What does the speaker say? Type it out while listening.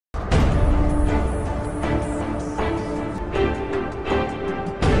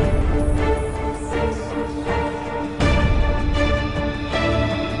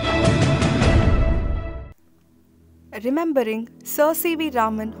remembering Sir C.V.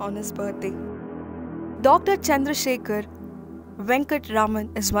 Raman on his birthday. Dr. Chandra Shekhar Venkat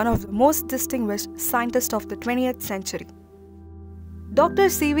Raman is one of the most distinguished scientists of the 20th century. Dr.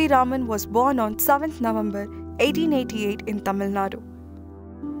 C.V. Raman was born on 7th November 1888 in Tamil Nadu.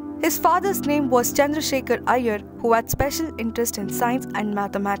 His father's name was Chandra Shekhar Aiyer, who had special interest in science and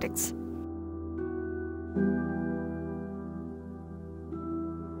mathematics.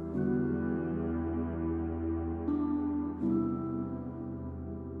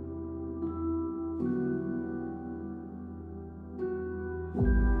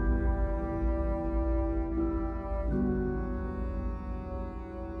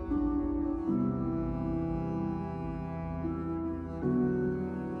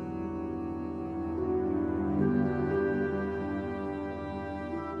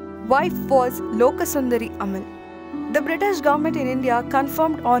 Wife was Lokasundari Ammal. The British government in India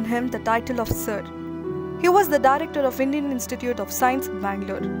confirmed on him the title of Sir. He was the director of Indian Institute of Science,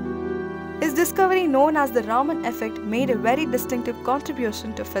 Bangalore. His discovery, known as the Raman Effect, made a very distinctive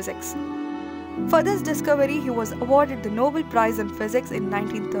contribution to physics. For this discovery, he was awarded the Nobel Prize in Physics in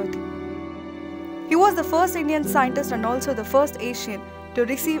 1930. He was the first Indian scientist and also the first Asian to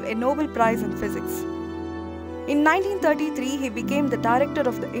receive a Nobel Prize in Physics. In 1933, he became the director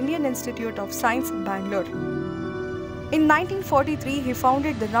of the Indian Institute of Science, Bangalore. In 1943, he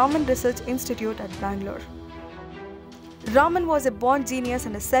founded the Raman Research Institute at Bangalore. Raman was a born genius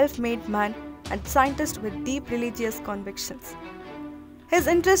and a self-made man and scientist with deep religious convictions. His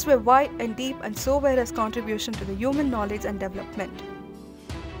interests were wide and deep, and so were his contribution to the human knowledge and development.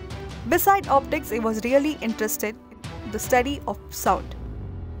 Beside optics, he was really interested in the study of sound.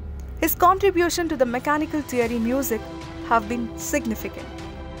 His contribution to the mechanical theory music have been significant.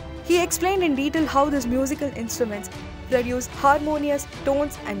 He explained in detail how these musical instruments produce harmonious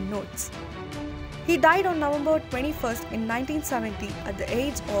tones and notes. He died on November 21st in 1970 at the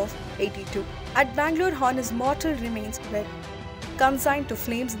age of 82. At Bangalore, his mortal remains were consigned to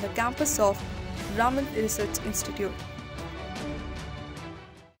flames in the campus of Raman Research Institute.